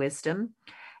inner wisdom.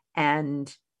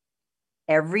 And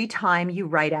every time you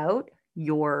write out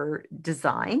your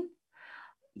design,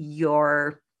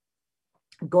 you're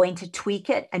going to tweak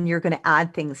it and you're going to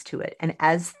add things to it. And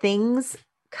as things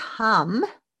come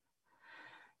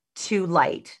to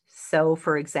light, so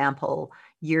for example,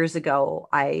 years ago,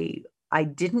 I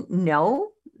didn't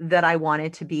know that I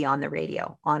wanted to be on the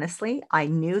radio. Honestly, I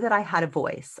knew that I had a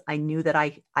voice. I knew that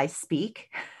I speak.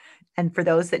 And for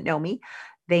those that know me,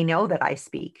 they know that I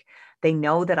speak. They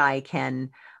know that I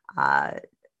can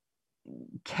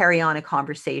carry on a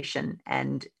conversation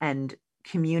and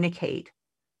communicate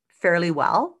fairly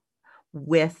well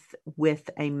with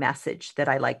a message that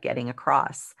I like getting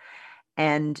across.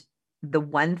 And the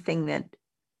one thing that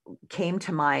came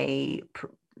to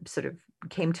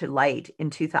light in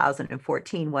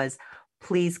 2014 was,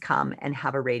 please come and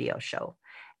have a radio show.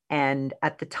 And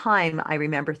at the time, I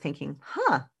remember thinking,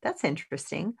 that's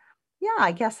interesting. Yeah,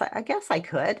 I guess I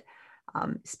could.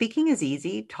 Speaking is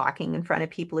easy. Talking in front of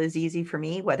people is easy for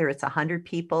me, whether it's 100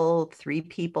 people, 3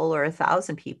 people, or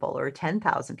 1,000 people, or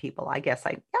 10,000 people. I guess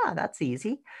that's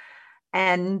easy.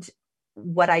 And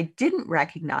what I didn't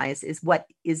recognize is what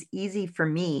is easy for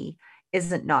me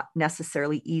isn't not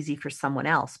necessarily easy for someone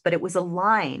else, but it was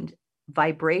aligned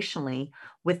vibrationally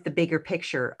with the bigger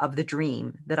picture of the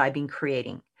dream that I've been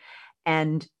creating.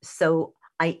 And so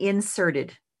I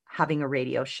inserted having a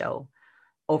radio show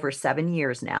over 7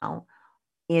 years now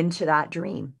into that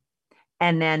dream.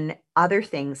 And then other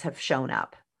things have shown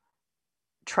up.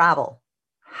 Travel.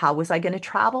 How was I going to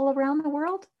travel around the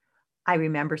world? I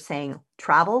remember saying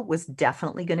travel was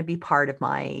definitely going to be part of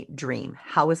my dream.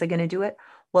 How was I going to do it?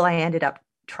 Well, I ended up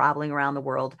traveling around the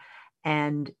world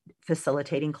and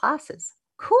facilitating classes.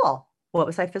 Cool. What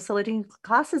was I facilitating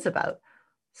classes about?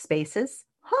 Spaces.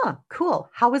 Cool.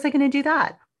 How was I going to do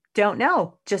that? Don't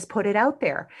know. Just put it out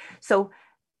there. So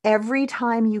every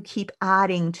time you keep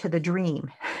adding to the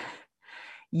dream,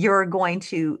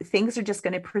 things are just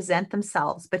going to present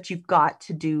themselves, but you've got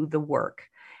to do the work.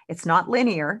 It's not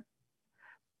linear,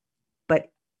 but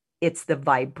it's the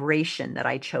vibration that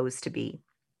I chose to be.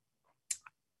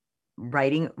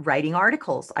 Writing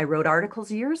articles. I wrote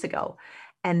articles years ago,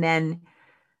 and then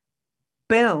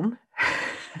boom,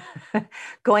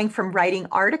 going from writing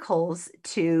articles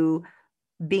to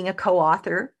being a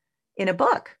co-author in a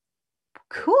book.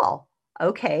 Cool.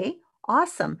 Okay.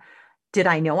 Awesome. Did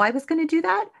I know I was going to do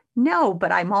that? No,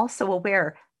 but I'm also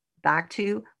aware, back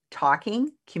to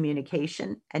talking,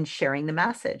 communication, and sharing the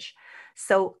message.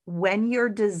 So when you're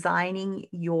designing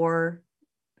your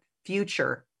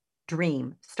future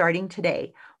dream, starting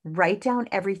today, write down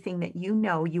everything that you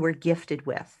know you are gifted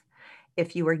with.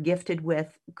 If you are gifted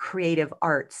with creative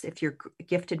arts, if you're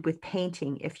gifted with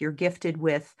painting, if you're gifted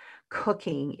with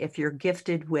cooking, if you're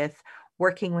gifted with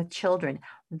working with children,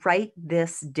 write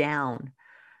this down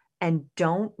and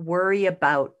don't worry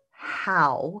about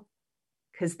how,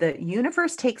 because the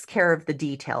universe takes care of the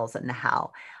details and the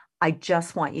how. I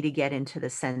just want you to get into the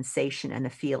sensation and the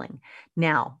feeling.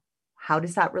 Now, How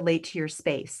does that relate to your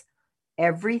space?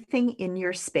 Everything in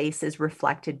your space is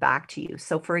reflected back to you.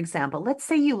 So for example, let's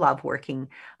say you love working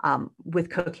with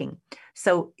cooking.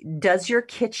 So does your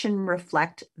kitchen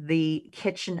reflect the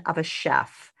kitchen of a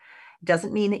chef?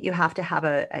 Doesn't mean that you have to have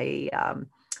a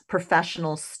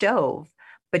professional stove,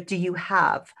 but do you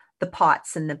have the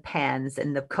pots and the pans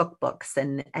and the cookbooks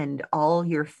and all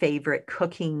your favorite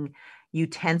cooking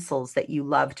utensils that you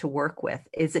love to work with?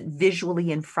 Is it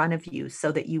visually in front of you so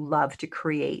that you love to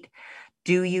create?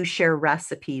 Do you share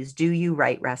recipes? Do you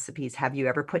write recipes? Have you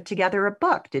ever put together a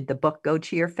book? Did the book go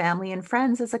to your family and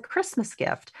friends as a Christmas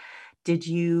gift? Do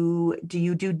you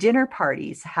do dinner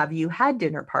parties? Have you had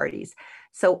dinner parties?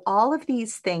 So all of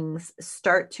these things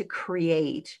start to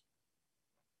create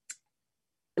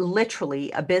literally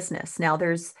a business. Now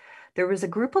there was a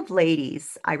group of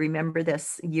ladies. I remember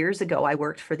this years ago. I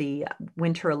worked for the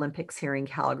Winter Olympics here in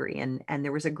Calgary, and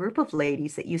there was a group of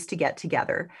ladies that used to get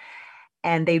together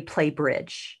and they'd play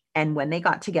bridge. And when they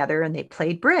got together and they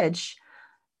played bridge,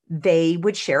 they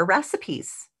would share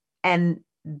recipes. And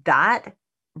that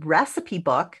recipe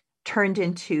book turned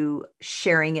into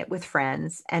sharing it with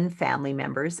friends and family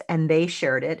members, and they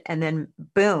shared it. And then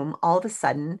boom, all of a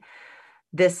sudden,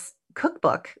 this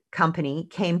cookbook company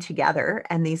came together,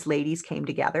 and these ladies came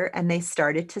together and they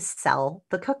started to sell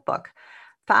the cookbook.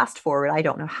 Fast forward, I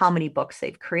don't know how many books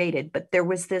they've created, but there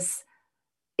was this,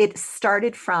 it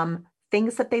started from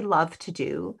things that they love to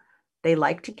do. They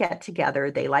like to get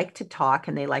together, they like to talk,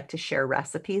 and they like to share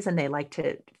recipes, and they like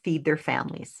to feed their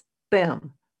families.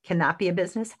 Boom. Can that be a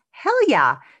business? Hell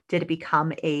yeah. Did it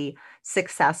become a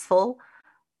successful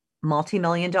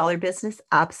multi-million-dollar business?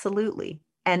 Absolutely.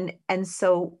 And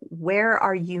so where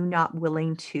are you not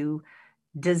willing to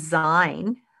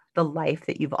design the life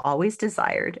that you've always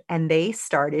desired? And they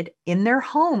started in their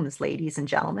homes, ladies and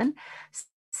gentlemen.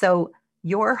 So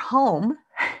your home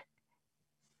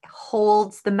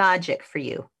holds the magic for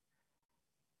you.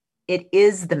 It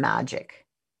is the magic.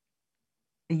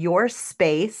 Your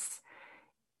space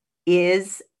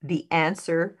is the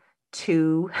answer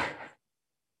to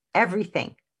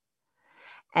everything.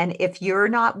 And if you're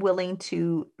not willing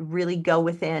to really go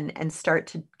within and start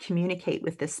to communicate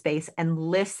with this space and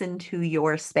listen to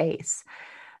your space,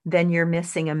 then you're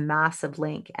missing a massive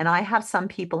link. And I have some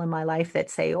people in my life that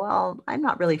say, well, I'm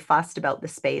not really fussed about the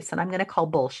space, and I'm going to call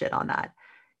bullshit on that.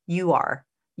 You are.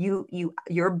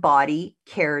 Your body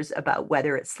cares about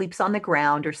whether it sleeps on the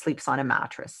ground or sleeps on a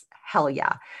mattress. Hell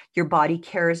yeah. Your body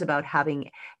cares about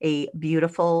having a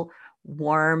beautiful,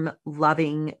 warm,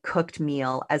 loving, cooked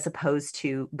meal as opposed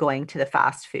to going to the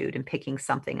fast food and picking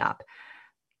something up.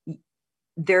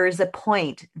 There is a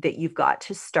point that you've got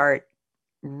to start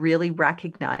really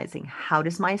recognizing, how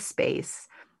does my space,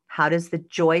 how does the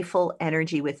joyful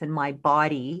energy within my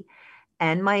body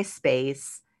and my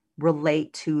space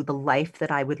relate to the life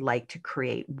that I would like to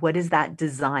create? What does that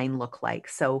design look like?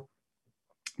 So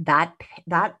that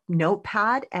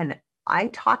notepad, and I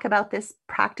talk about this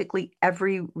practically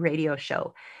every radio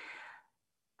show.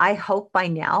 I hope by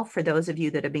now, for those of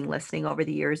you that have been listening over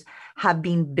the years, have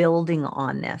been building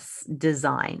on this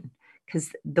design.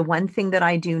 Because the one thing that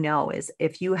I do know is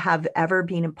if you have ever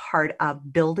been a part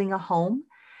of building a home,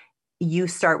 you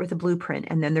start with a blueprint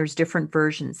and then there's different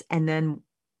versions. And then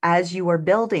as you are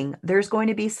building, there's going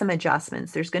to be some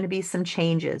adjustments. There's going to be some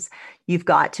changes. You've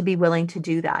got to be willing to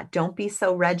do that. Don't be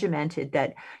so regimented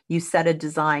that you set a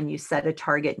design, you set a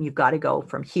target, and you've got to go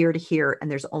from here to here, and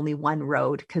there's only one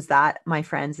road. Because that, my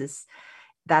friends,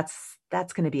 that's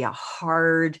going to be a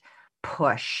hard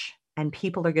push, and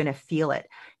people are going to feel it.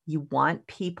 You want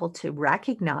people to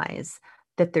recognize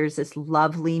that there's this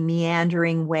lovely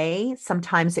meandering way.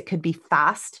 Sometimes it could be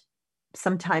fast.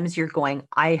 Sometimes you're going,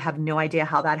 I have no idea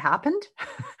how that happened.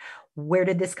 Where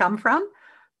did this come from?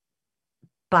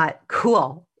 But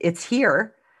cool, it's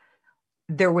here.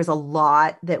 There was a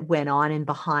lot that went on in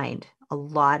behind, a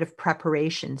lot of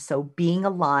preparation. So being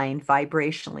aligned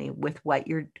vibrationally with what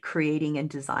you're creating and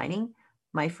designing,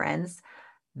 my friends,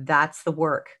 that's the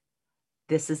work.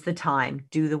 This is the time.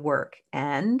 Do the work.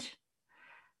 And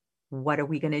what are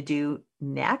we going to do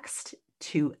next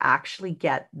to actually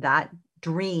get that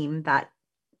dream, that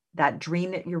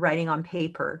dream that you're writing on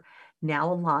paper,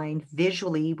 now aligned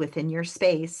visually within your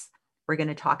space? We're going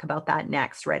to talk about that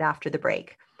next, right after the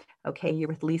break. Okay, you're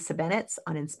with Lisa Bennett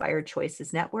on Inspired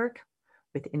Choices Network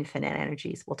with Infinite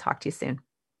Energies. We'll talk to you soon.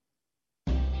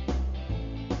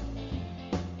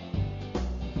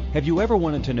 Have you ever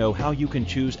wanted to know how you can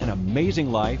choose an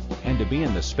amazing life and to be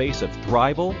in the space of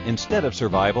thrival instead of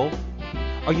survival?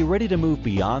 Are you ready to move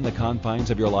beyond the confines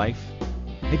of your life?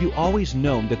 Have you always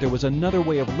known that there was another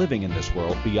way of living in this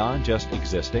world beyond just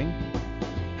existing?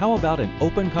 How about an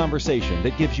open conversation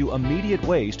that gives you immediate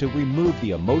ways to remove the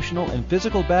emotional and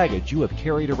physical baggage you have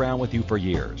carried around with you for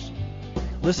years?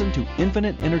 Listen to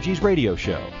Infinite Energy's radio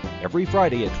show every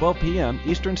Friday at 12 p.m.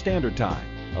 Eastern Standard Time,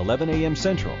 11 a.m.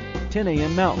 Central, 10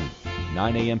 a.m. Mountain,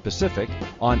 9 a.m. Pacific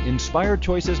on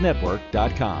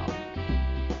InspiredChoicesNetwork.com.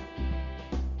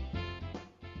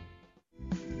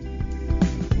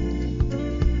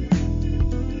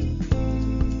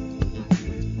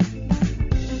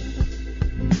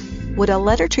 Would a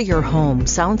letter to your home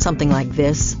sound something like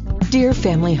this? Dear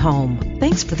Family Home,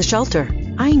 thanks for the shelter.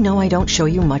 I know I don't show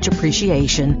you much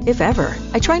appreciation, if ever.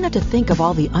 I try not to think of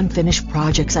all the unfinished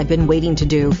projects I've been waiting to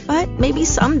do, but maybe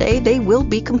someday they will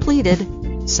be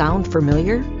completed. Sound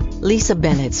familiar? Lisa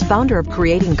Bennett, founder of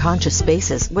Creating Conscious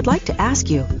Spaces, would like to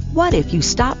ask you, what if you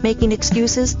stopped making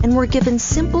excuses and were given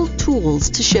simple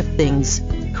tools to shift things?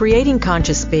 Creating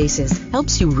Conscious Spaces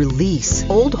helps you release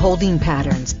old holding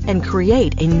patterns and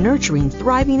create a nurturing,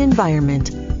 thriving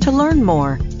environment. To learn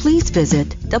more, please visit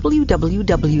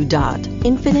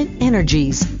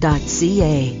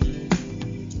www.infiniteenergies.ca.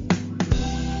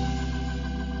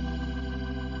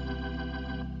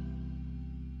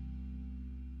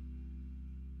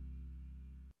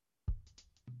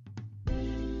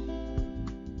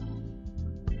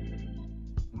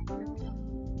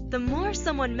 The more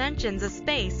someone mentions a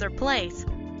space or place,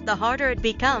 the harder it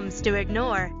becomes to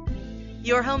ignore.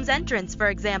 Your home's entrance, for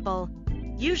example.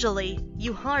 Usually,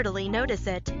 you hardly notice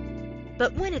it.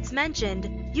 But when it's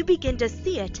mentioned, you begin to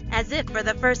see it as if for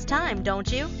the first time, don't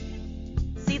you?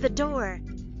 See the door,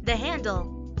 the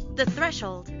handle, the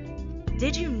threshold.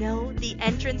 Did you know the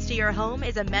entrance to your home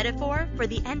is a metaphor for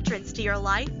the entrance to your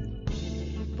life?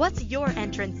 What's your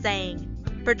entrance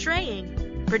saying,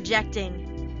 portraying, projecting?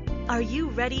 Are you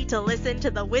ready to listen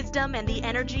to the wisdom and the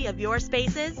energy of your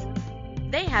spaces?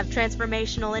 They have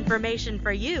transformational information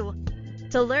for you.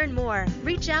 To learn more,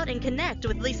 reach out and connect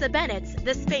with Lisa Bennett,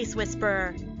 the Space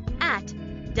Whisperer, at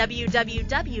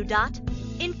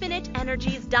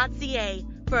www.infiniteenergies.ca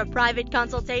for a private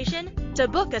consultation, to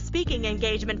book a speaking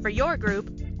engagement for your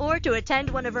group, or to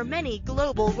attend one of her many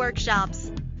global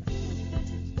workshops.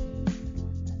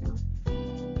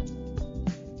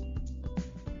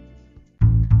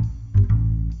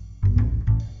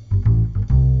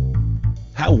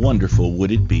 How wonderful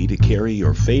would it be to carry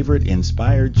your favorite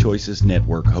Inspired Choices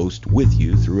Network host with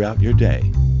you throughout your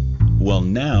day? Well,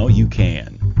 now you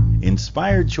can.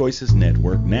 Inspired Choices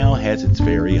Network now has its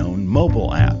very own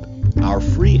mobile app. Our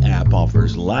free app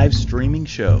offers live streaming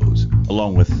shows,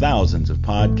 along with thousands of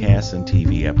podcasts and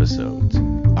TV episodes.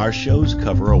 Our shows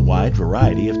cover a wide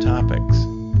variety of topics.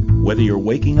 Whether you're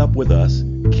waking up with us,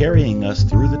 carrying us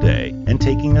through the day, and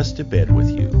taking us to bed with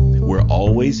you, we're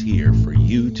always here for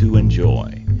you to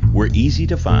enjoy. We're easy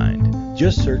to find.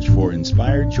 Just search for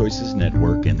Inspired Choices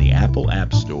Network in the Apple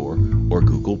App Store or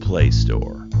Google Play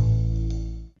Store.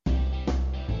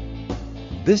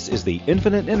 This is the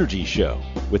Infinite Energy Show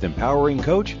with empowering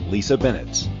coach Lisa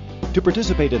Bennett. To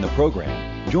participate in the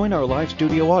program, join our live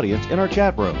studio audience in our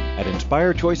chat room at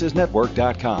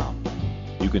InspiredChoicesNetwork.com.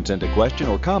 You can send a question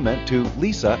or comment to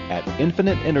Lisa at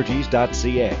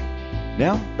infiniteenergies.ca.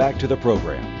 Now, back to the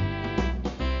program.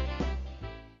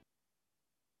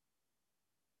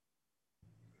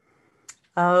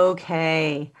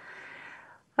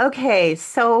 Okay,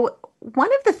 so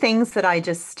one of the things that I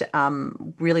just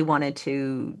really wanted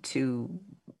to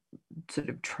sort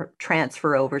of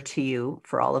transfer over to you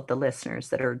for all of the listeners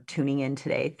that are tuning in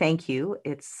today. Thank you.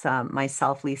 It's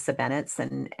myself, Lisa Bennett,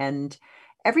 and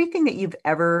everything that you've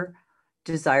ever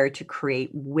desired to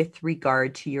create with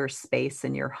regard to your space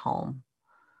and your home.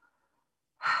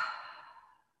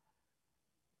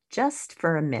 Just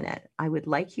for a minute, I would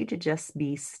like you to just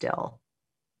be still.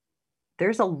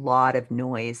 There's a lot of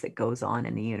noise that goes on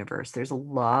in the universe. There's a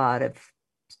lot of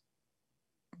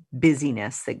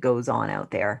busyness that goes on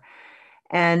out there.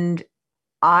 And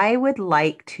I would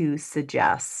like to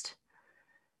suggest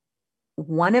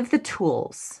one of the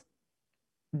tools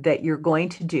that you're going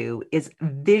to do is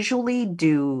visually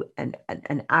do an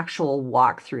actual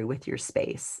walkthrough with your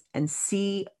space and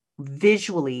see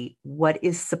visually what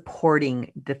is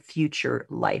supporting the future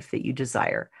life that you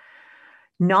desire.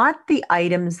 Not the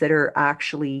items that are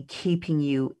actually keeping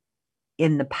you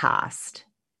in the past.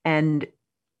 And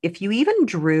if you even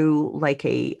drew like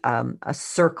a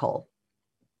circle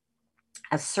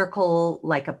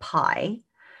like a pie,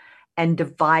 and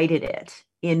divided it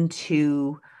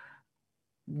into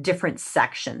different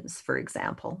sections, for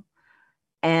example,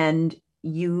 and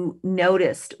you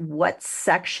noticed what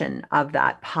section of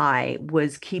that pie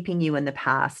was keeping you in the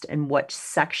past and what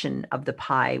section of the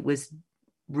pie was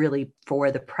really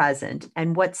for the present,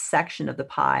 and what section of the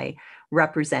pie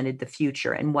represented the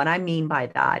future. And what I mean by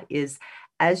that is,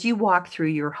 as you walk through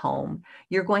your home,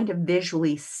 you're going to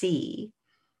visually see,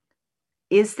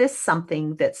 is this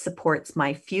something that supports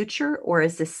my future, or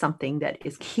is this something that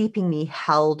is keeping me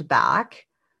held back,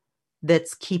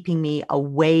 that's keeping me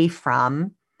away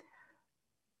from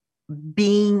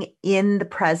being in the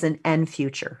present and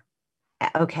future?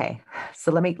 Okay,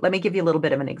 so let me give you a little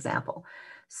bit of an example.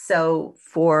 So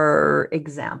for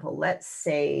example, let's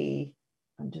say,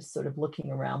 I'm just sort of looking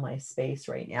around my space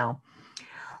right now.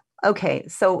 Okay,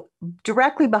 so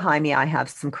directly behind me, I have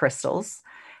some crystals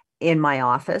in my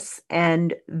office,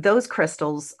 and those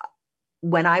crystals,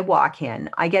 when I walk in,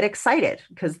 I get excited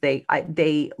because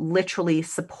they literally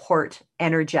support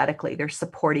energetically. They're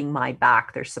supporting my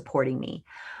back. They're supporting me.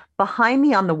 Behind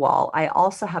me on the wall, I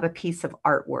also have a piece of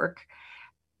artwork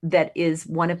that is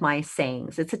one of my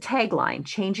sayings. It's a tagline: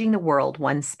 changing the world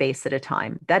one space at a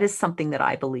time. That is something that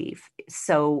I believe.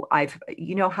 So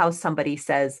you know how somebody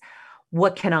says,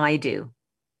 what can I do?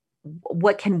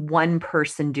 What can one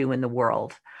person do in the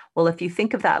world? Well, if you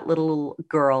think of that little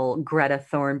girl, Greta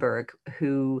Thunberg,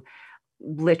 who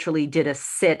literally did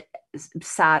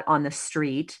sat on the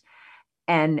street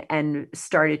and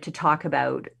started to talk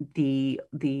about the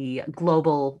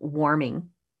global warming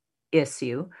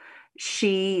issue.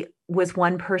 She was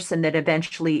one person that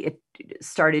eventually it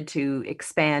started to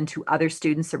expand to other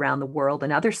students around the world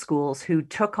and other schools who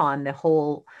took on the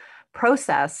whole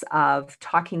process of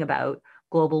talking about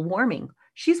global warming.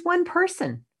 She's one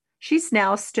person. She's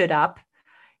now stood up.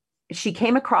 She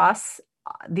came across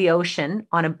the ocean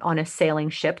on a sailing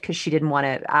ship because she didn't want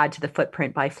to add to the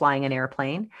footprint by flying an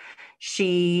airplane.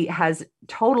 She has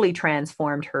totally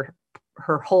transformed her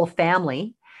whole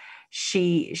family.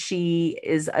 She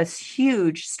is a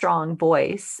huge, strong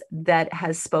voice that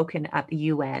has spoken at the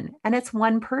UN, and it's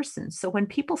one person. So when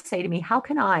people say to me, how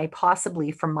can I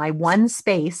possibly, from my one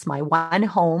space, my one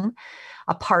home,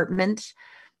 apartment,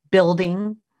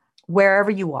 building,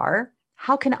 wherever you are,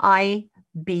 how can I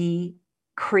be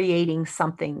creating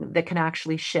something that can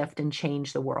actually shift and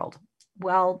change the world?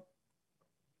 Well,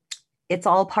 it's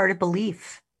all part of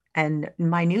belief. And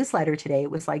my newsletter today,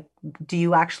 it was like, do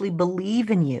you actually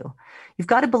believe in you? You've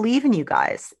got to believe in you,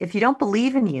 guys. If you don't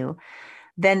believe in you,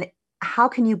 then how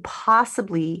can you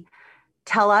possibly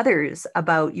tell others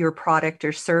about your product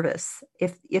or service?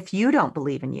 If you don't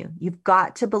believe in you, you've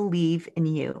got to believe in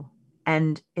you.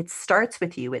 And it starts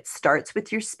with you. It starts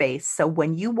with your space. So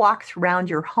when you walk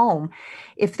around your home,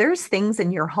 if there's things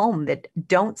in your home that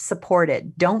don't support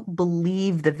it, don't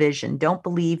believe the vision, don't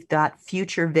believe that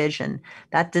future vision,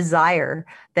 that desire,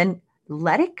 then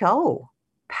let it go.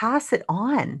 Pass it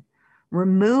on.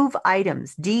 Remove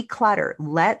items, declutter,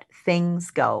 let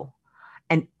things go.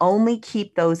 And only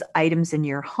keep those items in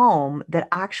your home that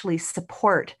actually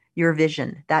support your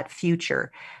vision, that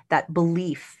future, that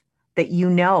belief that you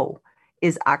know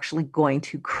is actually going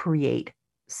to create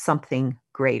something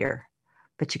greater.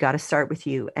 But you got to start with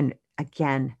you. And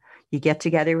again, you get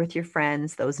together with your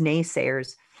friends, those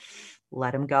naysayers,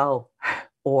 let them go.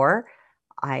 Or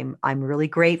I'm really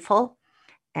grateful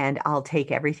and I'll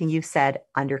take everything you've said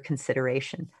under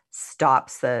consideration.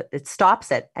 It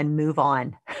stops it and move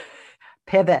on.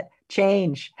 Pivot,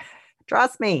 change.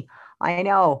 Trust me, I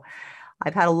know.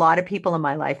 I've had a lot of people in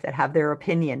my life that have their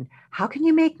opinion. How can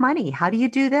you make money? How do you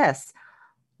do this?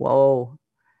 Whoa.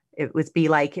 It would be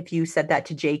like if you said that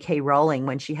to J.K. Rowling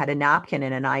when she had a napkin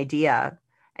and an idea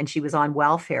and she was on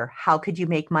welfare. How could you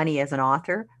make money as an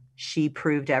author? She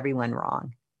proved everyone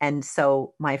wrong. And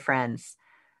so, my friends,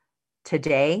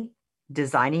 today,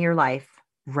 designing your life,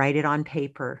 write it on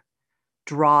paper,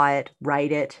 draw it,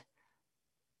 write it,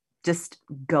 just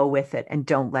go with it and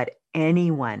don't let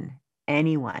anyone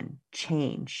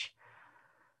change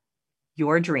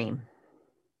your dream.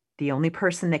 The only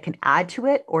person that can add to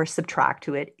it or subtract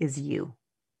to it is you.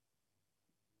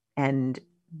 And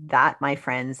that, my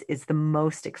friends, is the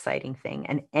most exciting thing.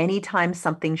 And anytime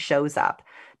something shows up,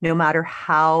 no matter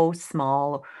how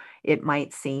small it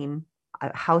might seem,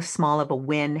 how small of a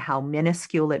win, how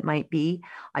minuscule it might be,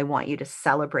 I want you to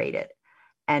celebrate it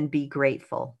and be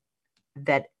grateful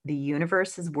that the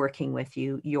universe is working with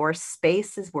you. Your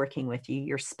space is working with you.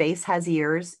 Your space has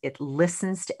ears. It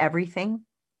listens to everything.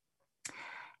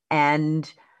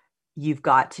 And you've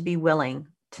got to be willing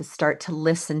to start to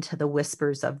listen to the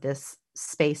whispers of this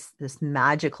space, this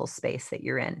magical space that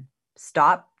you're in.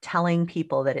 Stop telling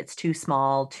people that it's too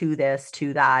small, too this,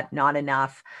 too that, not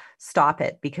enough. Stop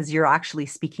it, because you're actually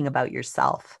speaking about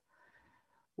yourself.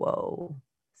 Whoa.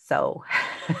 So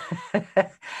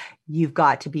you've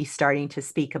got to be starting to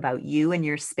speak about you and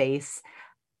your space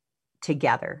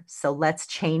together. So let's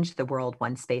change the world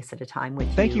one space at a time with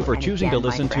you. Thank you for And choosing again, to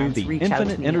listen my friends, to the reach out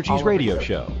Infinite me Energies all over radio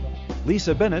social show. media.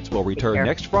 Lisa Bennett will return care.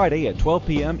 next Friday at 12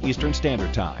 p.m. Eastern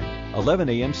Standard Time, 11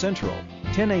 a.m. Central,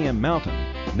 10 a.m. Mountain,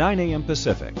 9 a.m.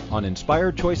 Pacific on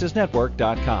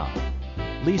InspiredChoicesNetwork.com.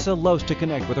 Lisa loves to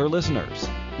connect with her listeners.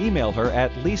 Email her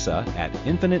at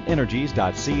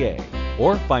lisa@infiniteenergies.ca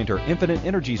or find her Infinite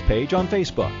Energies page on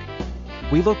Facebook.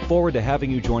 We look forward to having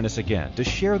you join us again to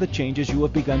share the changes you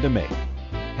have begun to make.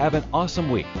 Have an awesome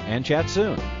week and chat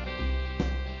soon.